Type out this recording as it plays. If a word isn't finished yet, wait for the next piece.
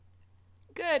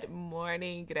Good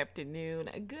morning, good afternoon,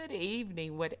 good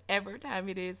evening, whatever time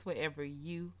it is, wherever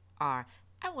you are.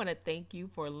 I want to thank you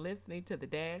for listening to The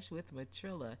Dash with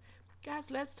Matrilla. Guys,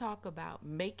 let's talk about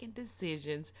making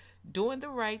decisions, doing the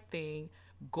right thing,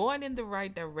 going in the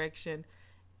right direction,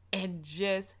 and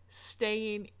just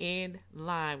staying in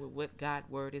line with what God's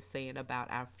word is saying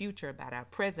about our future, about our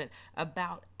present,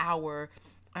 about our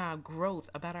growth,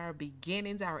 about our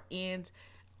beginnings, our ends,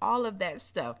 all of that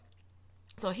stuff.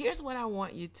 So here's what I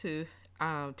want you to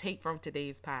take from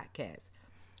today's podcast.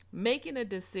 Making a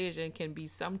decision can be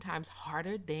sometimes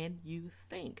harder than you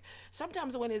think.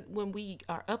 Sometimes when we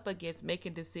are up against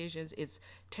making decisions, it's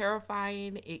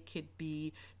terrifying. It could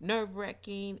be nerve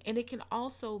wracking, and it can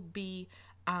also be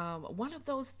one of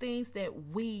those things that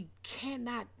we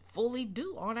cannot fully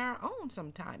do on our own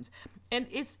sometimes. And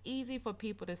it's easy for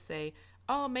people to say,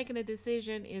 oh, making a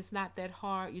decision is not that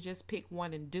hard. You just pick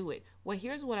one and do it. Well,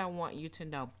 here's what I want you to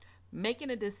know. Making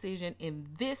a decision in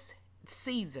this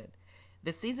season,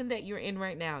 the season that you're in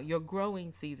right now, your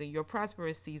growing season, your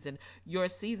prosperous season, your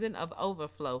season of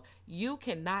overflow, you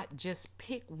cannot just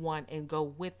pick one and go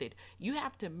with it. You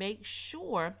have to make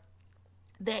sure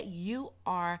that you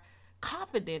are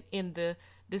confident in the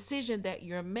decision that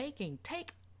you're making.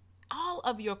 Take all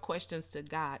of your questions to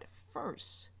God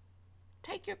first.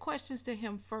 Take your questions to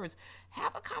him first.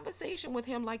 Have a conversation with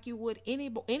him like you would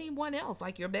anyone else,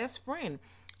 like your best friend.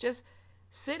 Just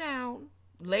sit down,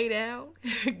 lay down,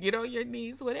 get on your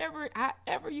knees,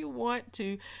 however you want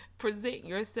to present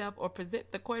yourself or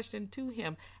present the question to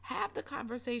him. Have the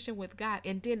conversation with God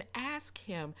and then ask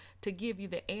him to give you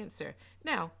the answer.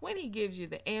 Now, when he gives you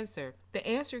the answer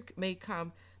may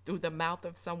come through the mouth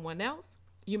of someone else.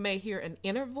 You may hear an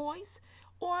inner voice,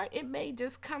 or it may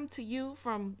just come to you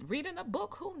from reading a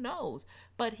book, who knows?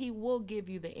 But he will give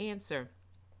you the answer.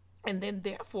 And then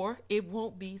therefore, it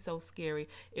won't be so scary.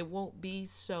 It won't be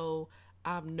so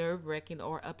nerve-wracking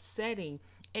or upsetting.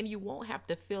 And you won't have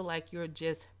to feel like you're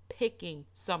just picking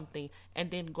something and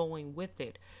then going with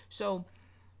it. So,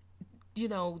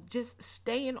 just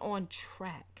staying on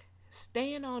track.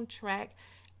 Staying on track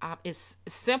it's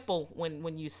simple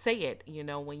when you say it,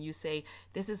 when you say,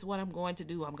 this is what I'm going to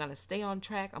do. I'm going to stay on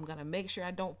track. I'm going to make sure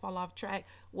I don't fall off track.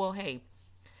 Well, hey,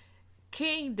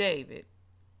 King David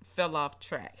fell off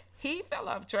track. He fell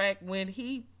off track when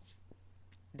he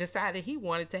decided he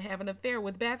wanted to have an affair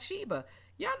with Bathsheba.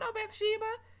 Y'all know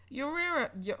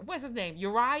Bathsheba? What's his name?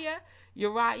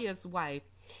 Uriah's wife.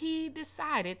 He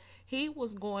decided he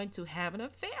was going to have an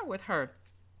affair with her.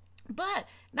 But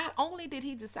not only did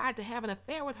he decide to have an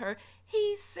affair with her,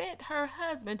 he sent her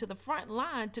husband to the front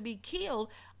line to be killed,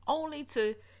 only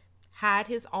to hide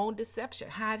his own deception,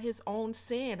 hide his own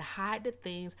sin, hide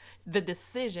the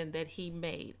decision that he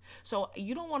made. So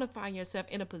you don't want to find yourself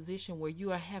in a position where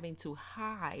you are having to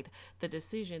hide the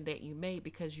decision that you made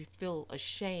because you feel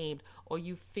ashamed, or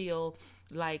you feel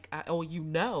like,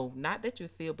 not that you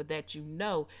feel, but that you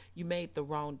made the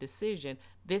wrong decision.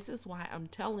 This is why I'm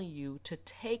telling you to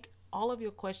take all of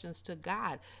your questions to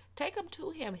God. Take them to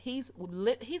him. He's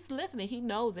listening. He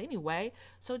knows anyway.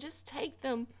 So just take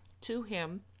them to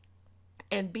him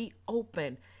and be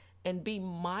open and be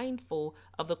mindful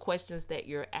of the questions that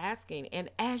you're asking. And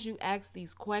as you ask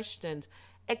these questions,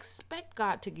 expect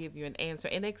God to give you an answer,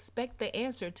 and expect the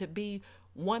answer to be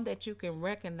one that you can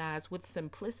recognize with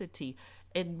simplicity,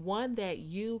 and one that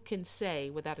you can say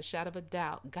without a shadow of a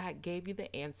doubt, God gave you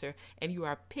the answer, and you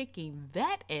are picking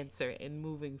that answer and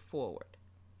moving forward.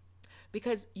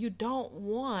 Because you don't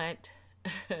want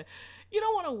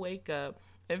to wake up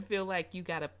and feel like you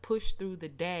got to push through the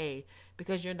day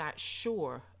because you're not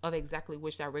sure of exactly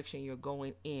which direction you're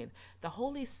going in. The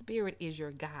Holy Spirit is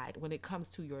your guide when it comes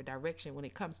to your direction, when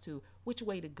it comes to which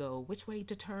way to go, which way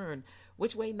to turn,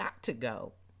 which way not to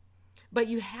go. But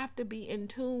you have to be in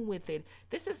tune with it.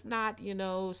 This is not,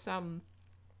 some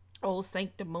old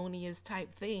sanctimonious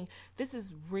type thing. This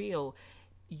is real.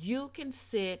 You can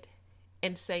sit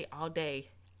and say all day,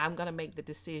 I'm going to make the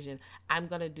decision. I'm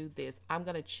going to do this. I'm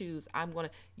going to choose.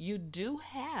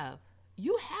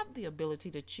 You have the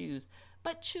ability to choose,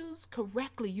 but choose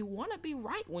correctly. You want to be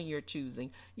right when you're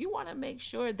choosing. You want to make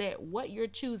sure that what you're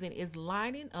choosing is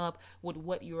lining up with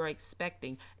what you're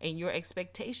expecting, and your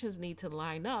expectations need to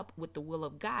line up with the will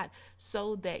of God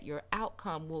so that your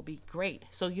outcome will be great.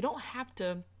 So you don't have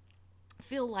to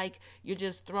feel like you're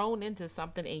just thrown into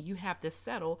something and you have to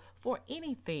settle for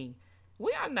anything.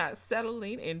 We are not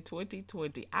settling in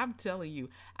 2020. I'm telling you,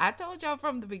 I told y'all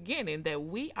from the beginning that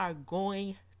we are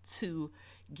going to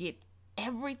get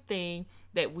everything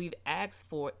that we've asked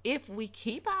for if we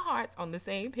keep our hearts on the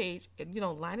same page and,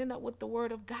 lining up with the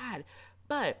word of God.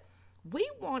 But We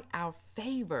want our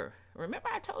favor. Remember,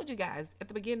 I told you guys at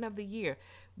the beginning of the year,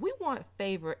 we want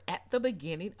favor at the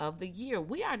beginning of the year.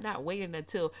 We are not waiting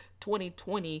until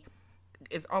 2020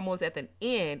 is almost at an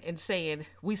end and saying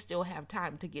we still have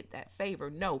time to get that favor.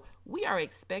 No, we are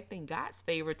expecting God's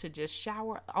favor to just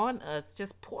shower on us,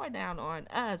 just pour down on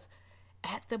us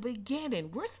at the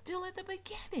beginning. We're still at the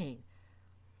beginning.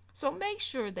 So make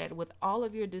sure that with all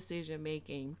of your decision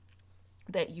making,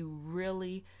 that you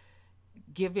really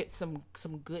give it some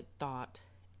good thought,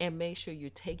 and make sure you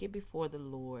take it before the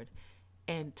Lord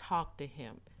and talk to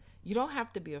him. You don't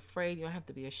have to be afraid. You don't have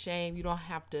to be ashamed. You don't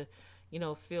have to,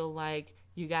 feel like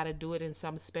you got to do it in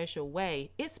some special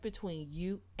way. It's between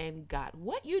you and God.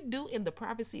 What you do in the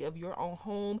privacy of your own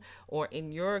home or in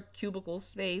your cubicle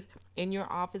space, in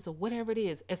your office, or whatever it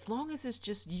is, as long as it's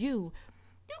just you,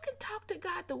 you can talk to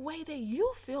God the way that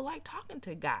you feel like talking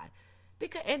to God.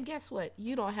 And guess what?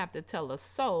 You don't have to tell a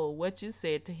soul what you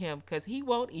said to him, because he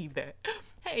won't either.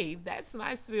 Hey, that's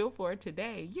my spiel for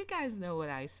today. You guys know what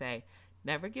I say.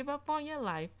 Never give up on your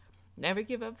life. Never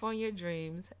give up on your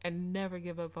dreams, and never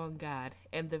give up on God.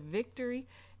 And the victory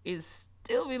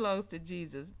still belongs to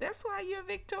Jesus. That's why you're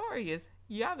victorious.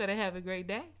 Y'all better have a great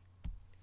day.